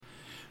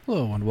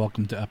Hello and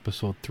welcome to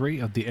episode 3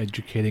 of the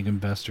Educating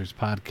Investors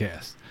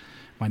podcast.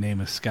 My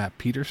name is Scott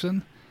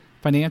Peterson,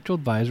 financial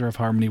advisor of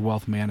Harmony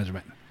Wealth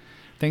Management.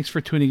 Thanks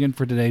for tuning in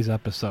for today's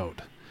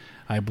episode.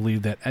 I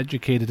believe that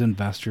educated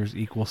investors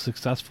equal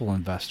successful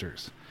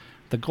investors.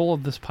 The goal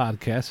of this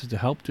podcast is to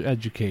help to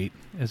educate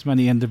as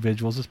many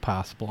individuals as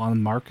possible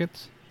on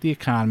markets, the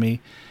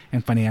economy,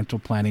 and financial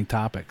planning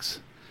topics.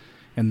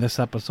 In this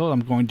episode,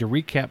 I'm going to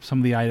recap some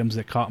of the items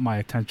that caught my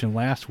attention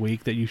last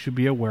week that you should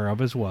be aware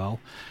of as well,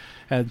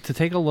 and to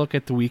take a look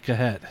at the week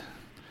ahead.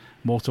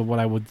 Most of what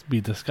I would be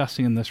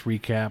discussing in this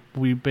recap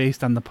will be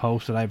based on the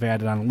posts that I've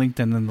added on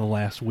LinkedIn in the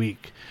last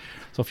week.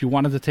 So if you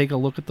wanted to take a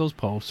look at those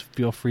posts,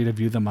 feel free to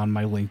view them on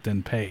my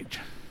LinkedIn page.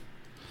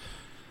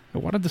 I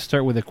wanted to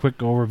start with a quick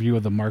overview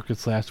of the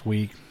markets last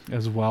week,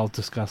 as well as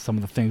discuss some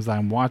of the things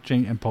I'm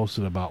watching and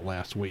posted about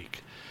last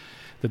week.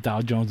 The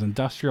Dow Jones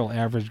Industrial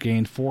Average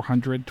gained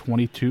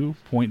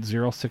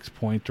 422.06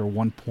 points, or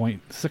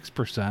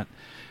 1.6%,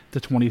 to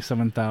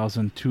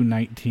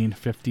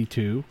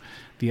 27,219.52.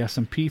 The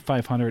S&P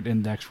 500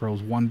 index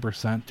rose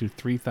 1% to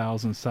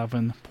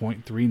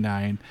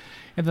 3,007.39,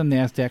 and the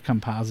Nasdaq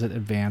Composite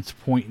advanced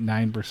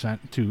 0.9%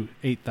 to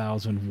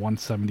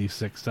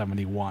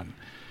 8,176.71.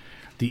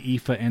 The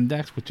EFA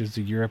index, which is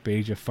the Europe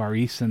Asia Far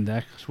East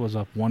index, was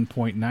up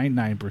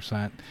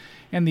 1.99%,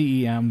 and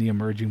the EM, the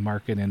Emerging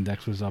Market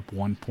Index, was up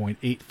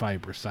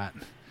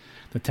 1.85%.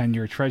 The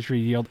 10-year Treasury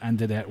yield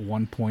ended at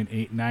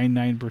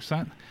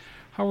 1.899%.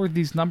 However,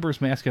 these numbers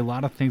mask a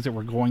lot of things that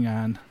were going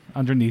on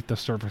underneath the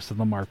surface of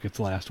the markets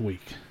last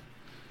week.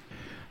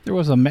 There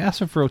was a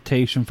massive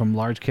rotation from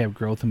large cap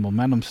growth and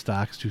momentum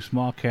stocks to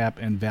small cap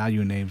and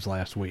value names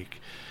last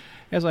week.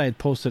 As I had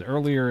posted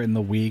earlier in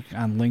the week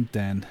on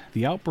LinkedIn,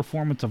 the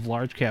outperformance of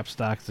large cap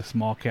stocks to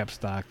small cap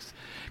stocks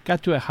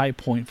got to a high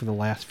point for the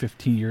last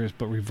 15 years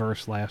but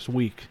reversed last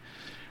week.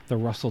 The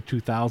Russell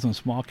 2000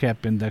 small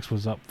cap index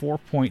was up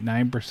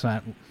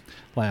 4.9%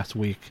 last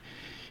week.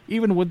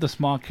 Even with the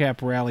small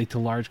cap rally to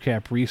large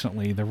cap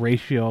recently, the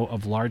ratio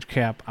of large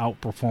cap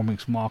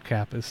outperforming small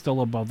cap is still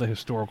above the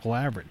historical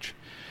average.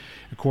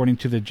 According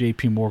to the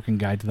JP Morgan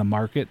Guide to the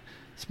Market,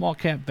 small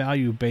cap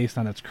value based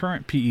on its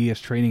current PE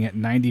is trading at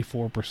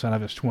 94%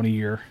 of its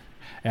 20-year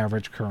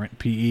average current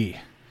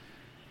PE.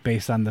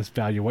 Based on this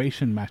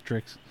valuation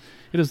metrics,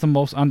 it is the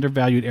most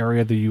undervalued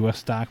area of the U.S.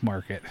 stock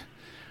market.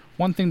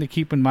 One thing to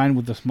keep in mind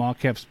with the small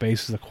cap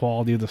space is the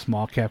quality of the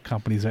small cap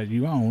companies that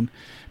you own,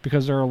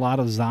 because there are a lot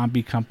of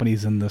zombie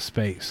companies in this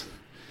space.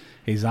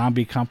 A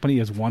zombie company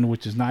is one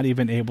which is not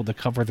even able to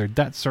cover their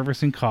debt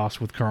servicing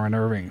costs with current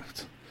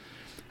earnings.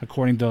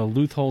 According to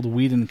Leuthold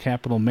Whedon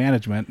Capital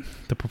Management,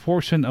 the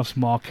proportion of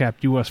small cap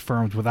U.S.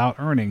 firms without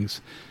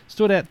earnings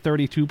stood at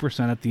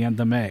 32% at the end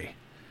of May,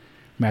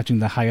 matching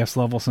the highest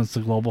level since the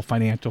global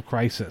financial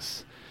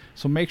crisis.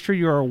 So make sure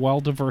you are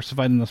well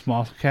diversified in the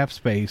small cap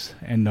space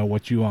and know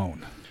what you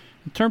own.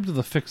 In terms of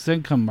the fixed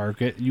income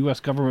market, U.S.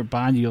 government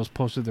bond yields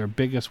posted their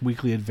biggest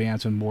weekly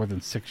advance in more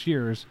than 6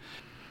 years,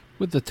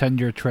 with the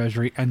 10-year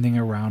Treasury ending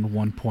around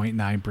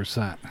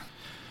 1.9%.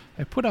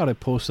 I put out a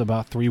post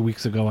about 3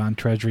 weeks ago on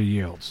Treasury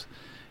yields.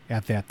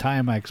 At that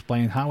time, I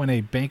explained how in a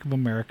Bank of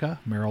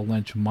America Merrill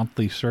Lynch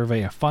monthly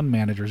survey of fund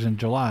managers in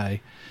July,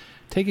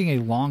 taking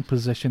a long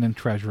position in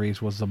Treasuries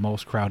was the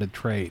most crowded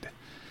trade.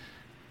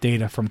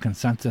 Data from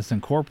Consensus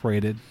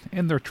Incorporated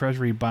and their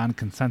Treasury bond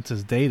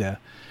consensus data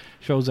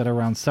shows that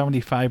around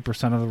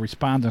 75% of the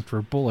respondents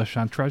were bullish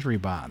on Treasury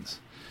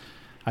bonds.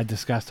 I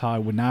discussed how I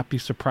would not be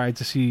surprised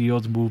to see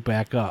yields move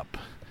back up.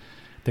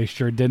 They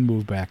sure did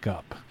move back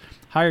up.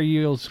 Higher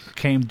yields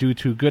came due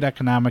to good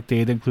economic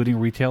data, including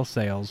retail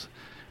sales,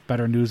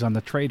 better news on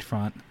the trade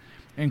front,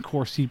 and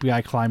core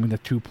CPI climbing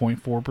to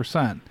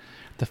 2.4%,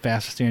 the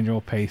fastest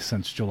annual pace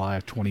since July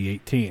of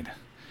 2018.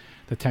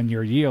 The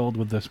 10-year yield,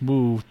 with this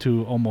move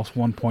to almost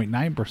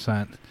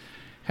 1.9%,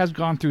 has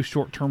gone through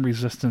short-term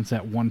resistance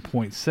at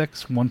 1.6,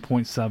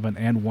 1.7,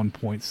 and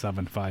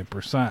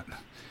 1.75%.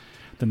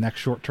 The next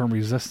short-term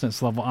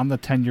resistance level on the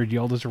 10-year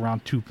yield is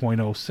around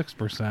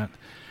 2.06%.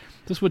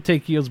 This would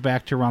take yields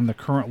back to around the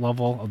current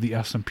level of the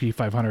S&P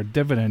 500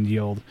 dividend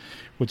yield,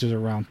 which is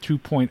around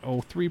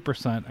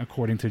 2.03%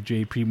 according to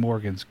JP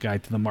Morgan's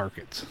Guide to the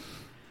Markets.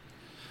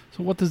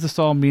 So what does this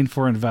all mean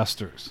for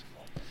investors?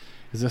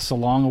 Is this a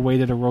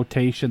long-awaited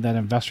rotation that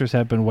investors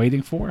have been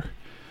waiting for?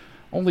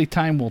 Only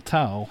time will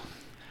tell.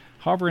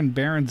 However, in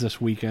Barron's this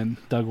weekend,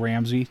 Doug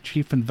Ramsey,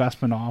 Chief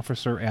Investment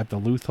Officer at the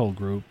Leuthold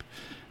Group,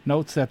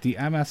 notes that the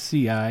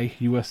MSCI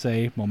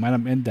USA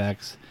Momentum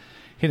Index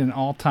hit an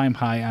all-time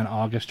high on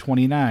August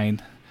 29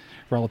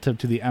 relative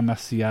to the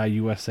MSCI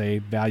USA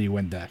Value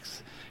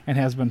Index and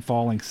has been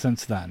falling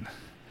since then.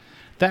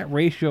 That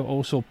ratio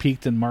also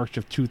peaked in March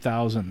of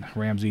 2000,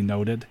 Ramsey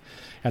noted,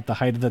 at the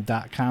height of the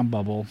dot-com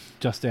bubble,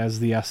 just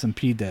as the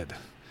S&P did.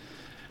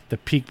 The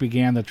peak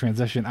began the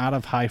transition out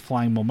of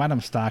high-flying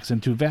momentum stocks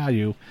into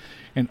value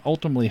and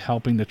ultimately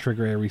helping to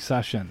trigger a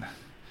recession.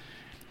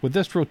 With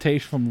this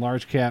rotation from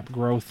large-cap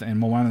growth and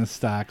momentum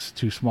stocks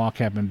to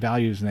small-cap and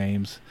values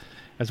names,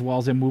 as well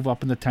as a move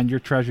up in the 10-year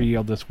Treasury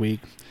yield this week,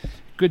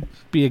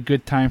 be a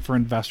good time for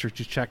investors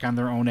to check on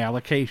their own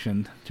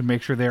allocation to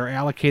make sure they are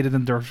allocated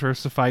and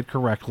diversified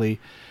correctly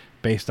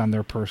based on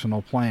their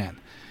personal plan.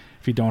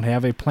 If you don't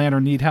have a plan or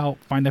need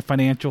help, find a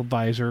financial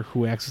advisor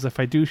who acts as a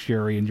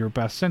fiduciary in your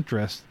best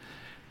interest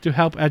to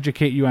help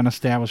educate you on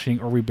establishing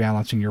or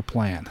rebalancing your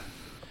plan.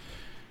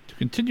 To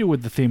continue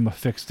with the theme of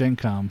fixed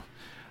income,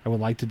 I would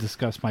like to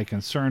discuss my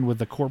concern with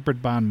the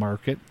corporate bond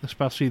market,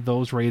 especially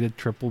those rated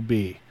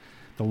BBB,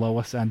 the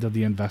lowest end of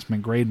the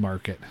investment grade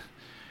market.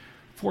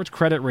 Ford's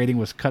credit rating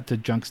was cut to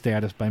junk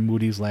status by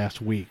Moody's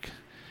last week.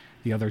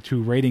 The other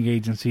two rating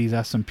agencies,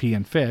 S&P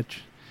and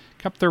Fitch,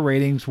 kept their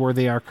ratings where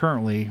they are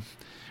currently,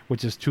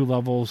 which is 2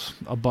 levels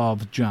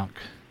above junk.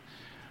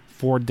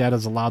 Ford debt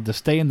is allowed to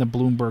stay in the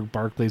Bloomberg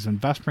Barclays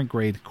investment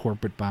grade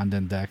corporate bond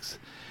index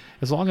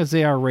as long as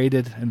they are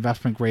rated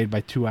investment grade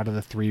by 2 out of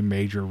the 3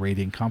 major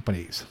rating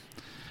companies.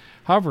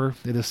 However,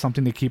 it is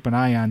something to keep an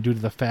eye on due to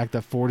the fact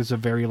that Ford is a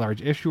very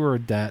large issuer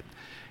of debt,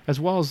 as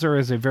well as there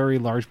is a very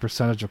large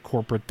percentage of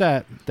corporate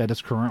debt that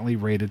is currently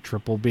rated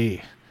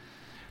BBB.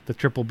 The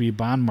BBB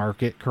bond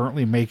market,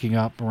 currently making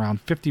up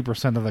around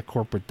 50% of the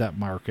corporate debt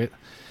market.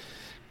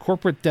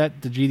 Corporate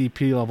debt to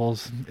GDP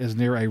levels is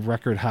near a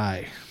record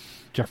high.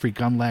 Jeffrey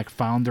Gundlach,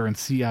 founder and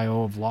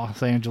CIO of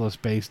Los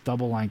Angeles-based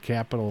DoubleLine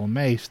Capital in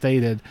May,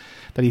 stated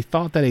that he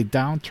thought that a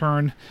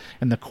downturn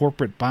in the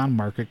corporate bond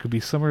market could be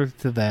similar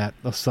to that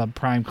of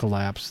subprime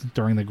collapse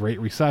during the Great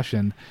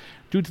Recession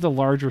due to the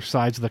larger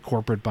size of the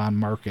corporate bond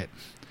market.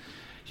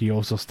 He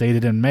also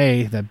stated in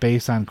May that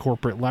based on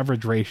corporate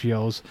leverage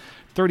ratios,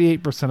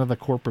 38% of the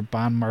corporate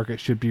bond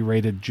market should be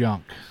rated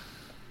junk.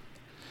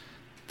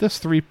 This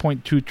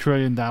 $3.2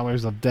 trillion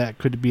of debt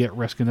could be at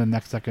risk in the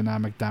next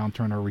economic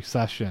downturn or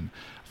recession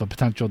of a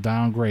potential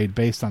downgrade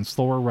based on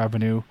slower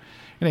revenue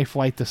and a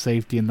flight to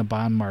safety in the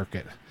bond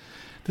market.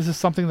 This is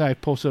something that I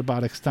posted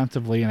about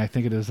extensively, and I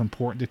think it is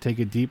important to take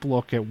a deep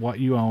look at what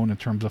you own in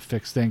terms of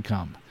fixed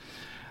income.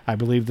 I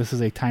believe this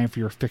is a time for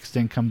your fixed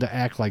income to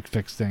act like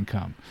fixed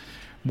income.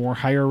 More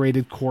higher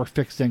rated core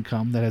fixed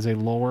income that has a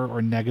lower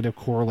or negative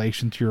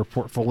correlation to your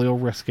portfolio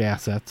risk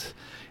assets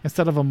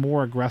instead of a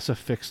more aggressive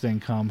fixed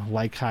income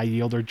like high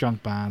yield or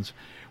junk bonds,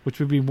 which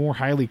would be more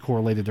highly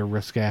correlated to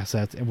risk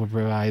assets and would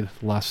provide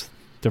less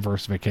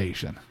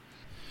diversification.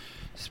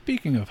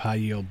 Speaking of high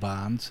yield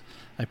bonds,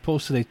 I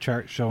posted a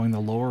chart showing the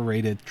lower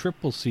rated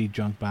CCC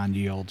junk bond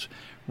yields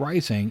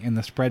rising and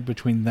the spread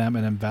between them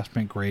and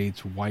investment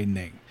grades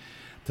widening.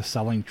 The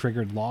selling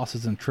triggered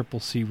losses in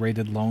CCC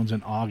rated loans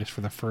in August for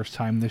the first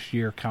time this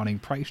year, counting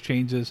price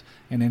changes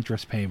and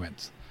interest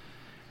payments.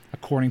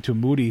 According to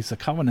Moody's, the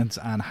covenants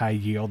on high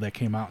yield that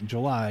came out in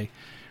July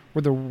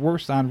were the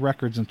worst on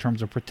records in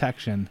terms of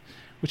protection,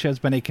 which has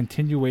been a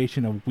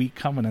continuation of weak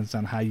covenants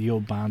on high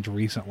yield bonds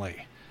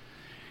recently.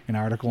 An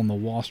article in the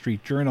Wall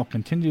Street Journal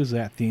continues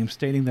that theme,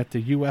 stating that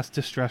the U.S.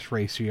 distress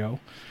ratio,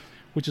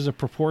 which is a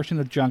proportion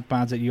of junk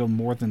bonds that yield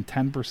more than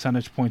 10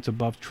 percentage points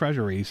above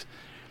treasuries,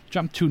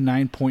 jumped to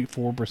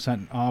 9.4%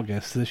 in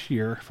August this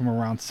year from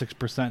around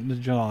 6%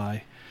 in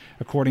July,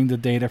 according to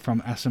data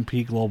from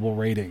S&P Global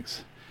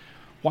Ratings.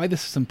 Why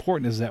this is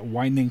important is that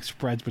widening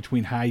spreads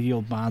between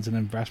high-yield bonds and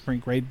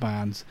investment-grade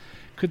bonds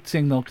could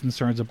signal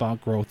concerns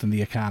about growth in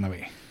the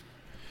economy.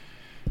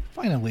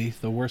 Finally,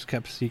 the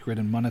worst-kept secret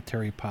in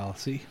monetary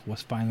policy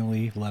was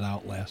finally let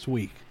out last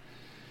week.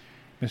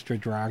 Mr.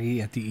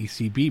 Draghi at the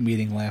ECB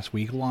meeting last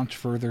week launched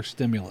further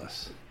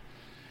stimulus.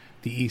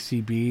 The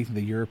ECB,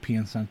 the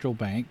European Central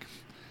Bank,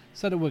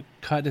 said it would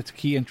cut its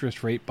key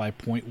interest rate by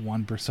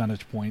 0.1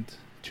 percentage points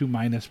to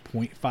minus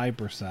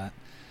 0.5%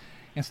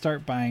 and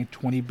start buying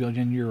 20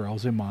 billion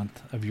euros a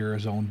month of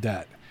Eurozone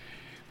debt,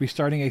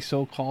 restarting a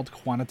so-called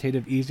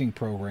quantitative easing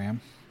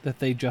program that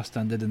they just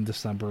ended in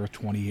December of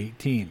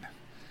 2018.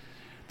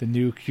 The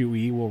new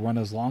QE will run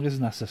as long as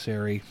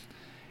necessary,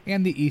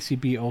 and the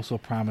ECB also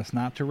promised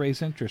not to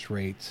raise interest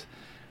rates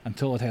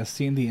until it has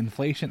seen the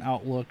inflation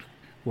outlook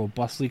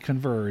robustly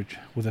converge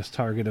with its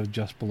target of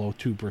just below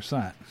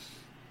 2%.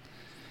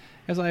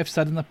 As I have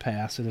said in the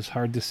past, it is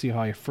hard to see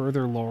how a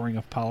further lowering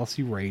of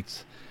policy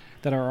rates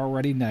that are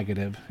already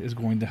negative is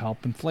going to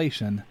help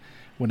inflation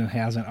when it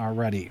hasn't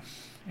already,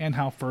 and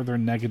how further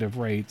negative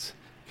rates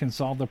can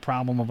solve the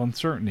problem of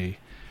uncertainty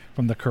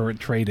from the current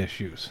trade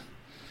issues.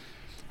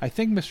 I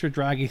think Mr.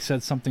 Draghi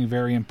said something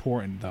very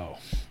important, though.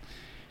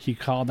 He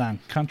called on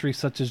countries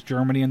such as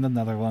Germany and the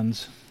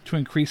Netherlands to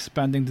increase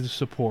spending to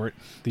support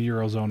the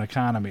Eurozone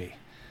economy.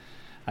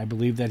 I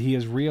believe that he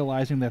is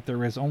realizing that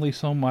there is only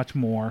so much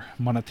more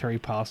monetary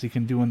policy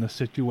can do in the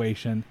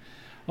situation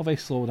of a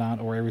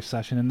slowdown or a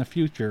recession in the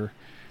future,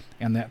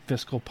 and that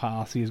fiscal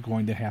policy is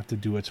going to have to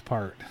do its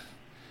part.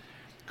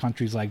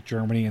 Countries like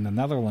Germany and the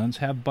Netherlands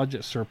have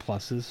budget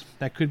surpluses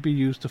that could be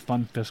used to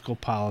fund fiscal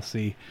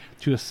policy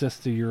to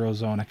assist the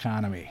Eurozone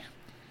economy.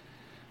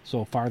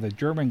 So far, the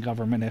German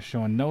government has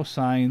shown no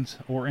signs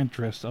or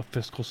interest of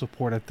fiscal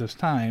support at this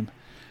time,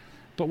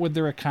 but with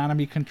their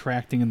economy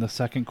contracting in the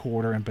second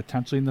quarter and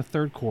potentially in the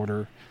third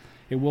quarter,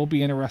 it will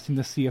be interesting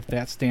to see if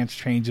that stance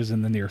changes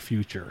in the near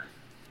future.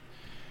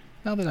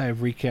 Now that I have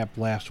recapped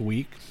last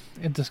week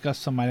and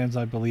discussed some items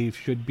I believe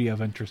should be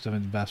of interest to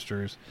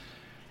investors,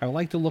 I would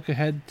like to look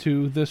ahead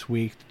to this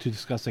week to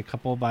discuss a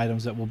couple of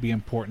items that will be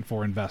important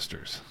for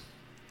investors.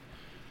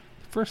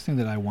 The first thing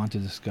that I want to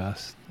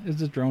discuss is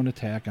the drone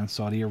attack on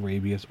Saudi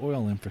Arabia's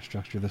oil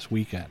infrastructure this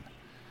weekend.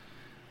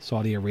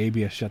 Saudi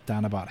Arabia shut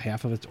down about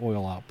half of its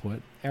oil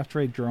output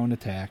after a drone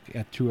attack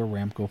at 2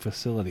 Aramco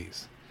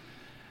facilities.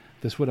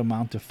 This would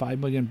amount to 5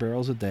 million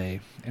barrels a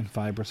day and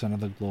 5%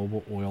 of the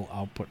global oil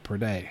output per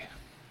day.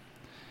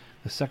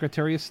 The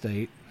Secretary of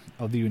State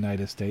of the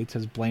United States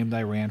has blamed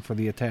Iran for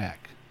the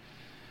attack.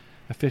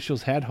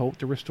 Officials had hoped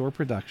to restore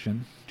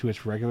production to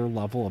its regular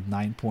level of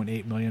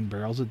 9.8 million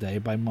barrels a day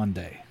by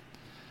Monday.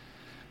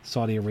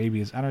 Saudi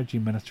Arabia's energy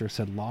minister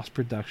said lost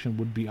production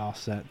would be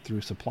offset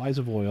through supplies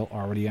of oil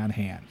already on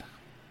hand.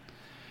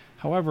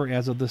 However,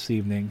 as of this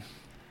evening,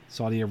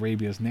 Saudi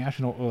Arabia's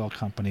national oil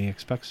company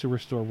expects to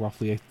restore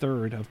roughly a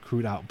third of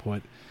crude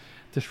output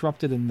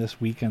disrupted in this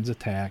weekend's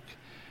attack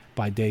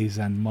by day's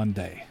end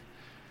Monday,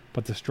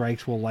 but the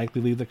strikes will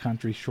likely leave the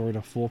country short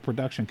of full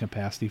production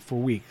capacity for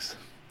weeks.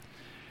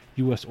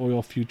 U.S.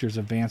 oil futures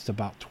advanced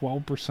about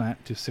 12%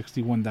 to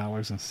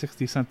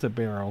 $61.60 a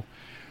barrel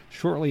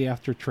shortly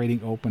after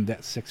trading opened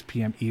at 6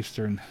 p.m.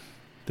 Eastern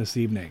this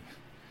evening.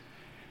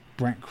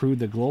 Brent crude,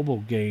 the global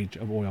gauge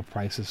of oil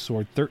prices,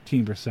 soared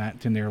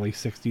 13% to nearly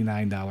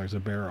 $69 a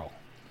barrel.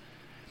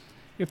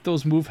 If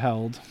those moves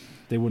held,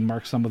 they would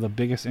mark some of the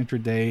biggest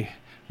intraday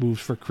moves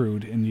for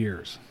crude in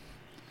years.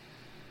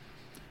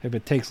 If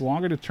it takes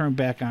longer to turn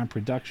back on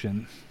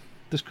production,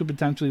 this could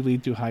potentially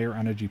lead to higher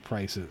energy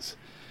prices.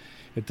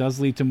 It does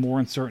lead to more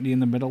uncertainty in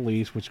the Middle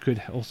East, which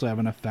could also have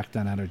an effect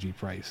on energy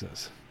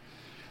prices.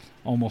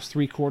 Almost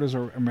 3/4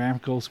 of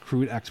Aramco's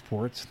crude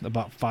exports,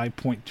 about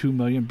 5.2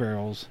 million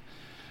barrels,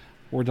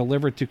 were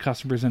delivered to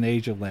customers in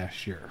Asia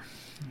last year.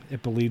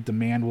 It believed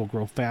demand will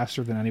grow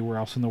faster than anywhere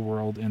else in the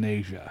world in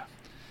Asia.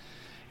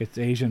 Its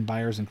Asian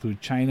buyers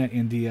include China,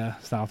 India,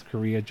 South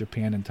Korea,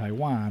 Japan, and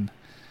Taiwan.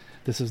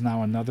 This is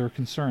now another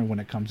concern when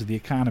it comes to the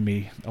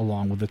economy,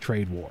 along with the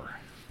trade war.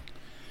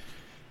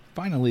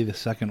 Finally, the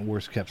second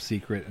worst kept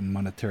secret in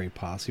monetary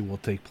policy will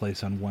take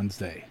place on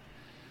Wednesday.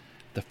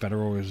 The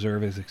Federal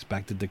Reserve is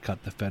expected to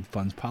cut the Fed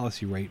funds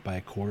policy rate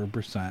by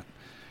 0.25%,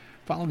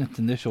 following its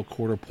initial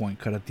quarter-point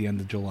cut at the end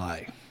of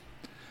July.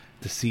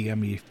 The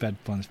CME Fed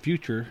Funds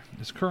Future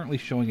is currently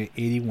showing an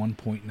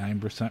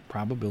 81.9%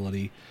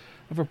 probability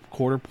of a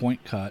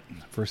quarter-point cut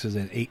versus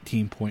an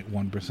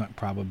 18.1%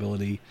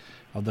 probability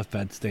of the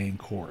Fed staying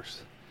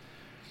course.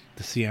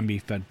 The CME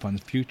Fed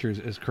Funds Futures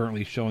is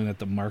currently showing that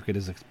the market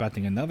is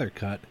expecting another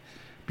cut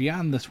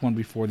beyond this one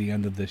before the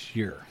end of this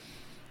year.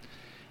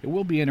 It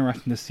will be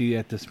interesting to see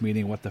at this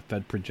meeting what the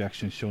Fed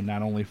projections show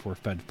not only for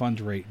Fed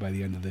funds rate by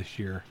the end of this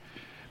year,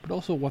 but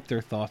also what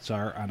their thoughts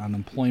are on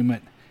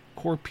unemployment,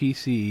 core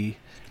PCE,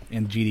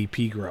 and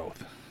GDP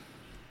growth.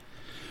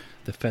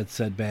 The Fed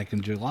said back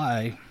in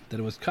July that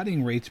it was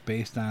cutting rates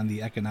based on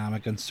the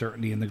economic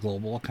uncertainty in the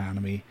global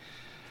economy,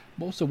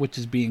 most of which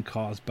is being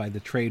caused by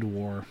the trade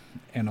war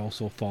and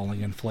also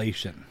falling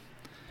inflation.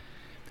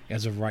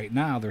 As of right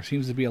now, there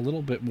seems to be a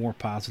little bit more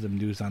positive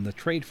news on the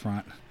trade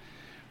front,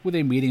 with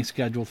a meeting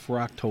scheduled for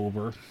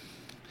October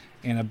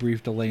and a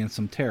brief delay in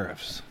some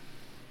tariffs.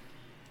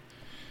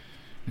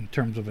 In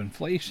terms of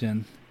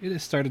inflation, it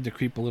has started to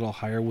creep a little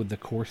higher, with the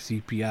core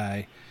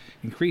CPI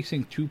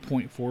increasing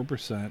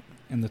 2.4%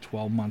 in the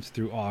 12 months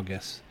through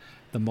August,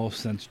 the most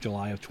since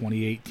July of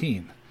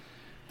 2018.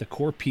 The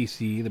core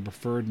PCE, the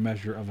preferred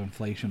measure of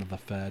inflation of the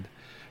Fed,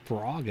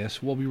 for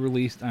August will be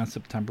released on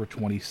September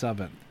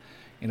 27th,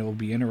 and it will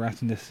be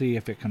interesting to see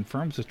if it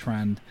confirms the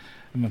trend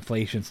of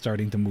inflation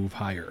starting to move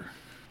higher.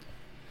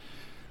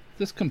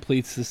 This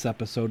completes this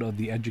episode of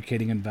the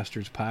Educating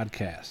Investors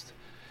podcast.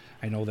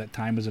 I know that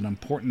time is an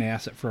important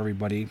asset for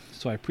everybody,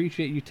 so I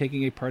appreciate you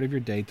taking a part of your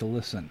day to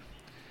listen.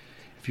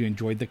 If you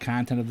enjoyed the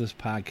content of this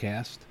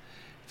podcast,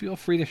 feel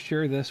free to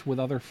share this with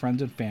other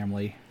friends and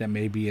family that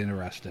may be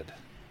interested.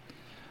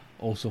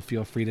 Also,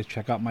 feel free to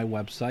check out my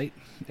website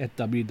at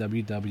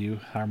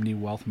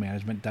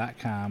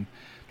www.harmonywealthmanagement.com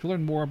to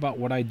learn more about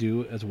what I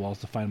do, as well as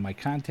to find my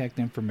contact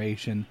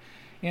information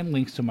and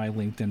links to my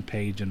LinkedIn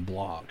page and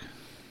blog.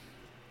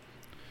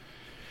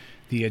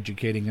 The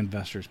Educating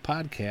Investors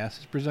podcast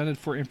is presented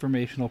for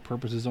informational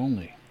purposes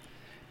only.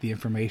 The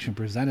information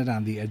presented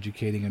on the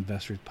Educating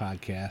Investors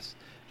podcast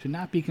should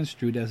not be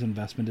construed as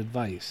investment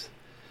advice.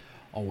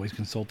 Always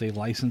consult a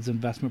licensed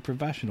investment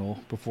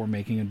professional before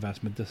making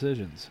investment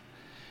decisions.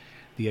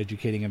 The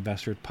Educating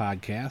Investors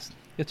podcast,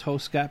 its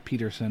host Scott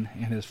Peterson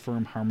and his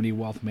firm Harmony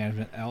Wealth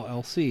Management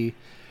LLC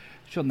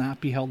shall not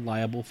be held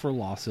liable for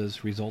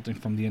losses resulting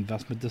from the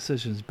investment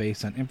decisions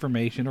based on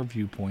information or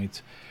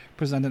viewpoints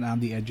presented on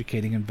the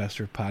Educating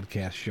Investor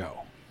podcast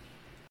show.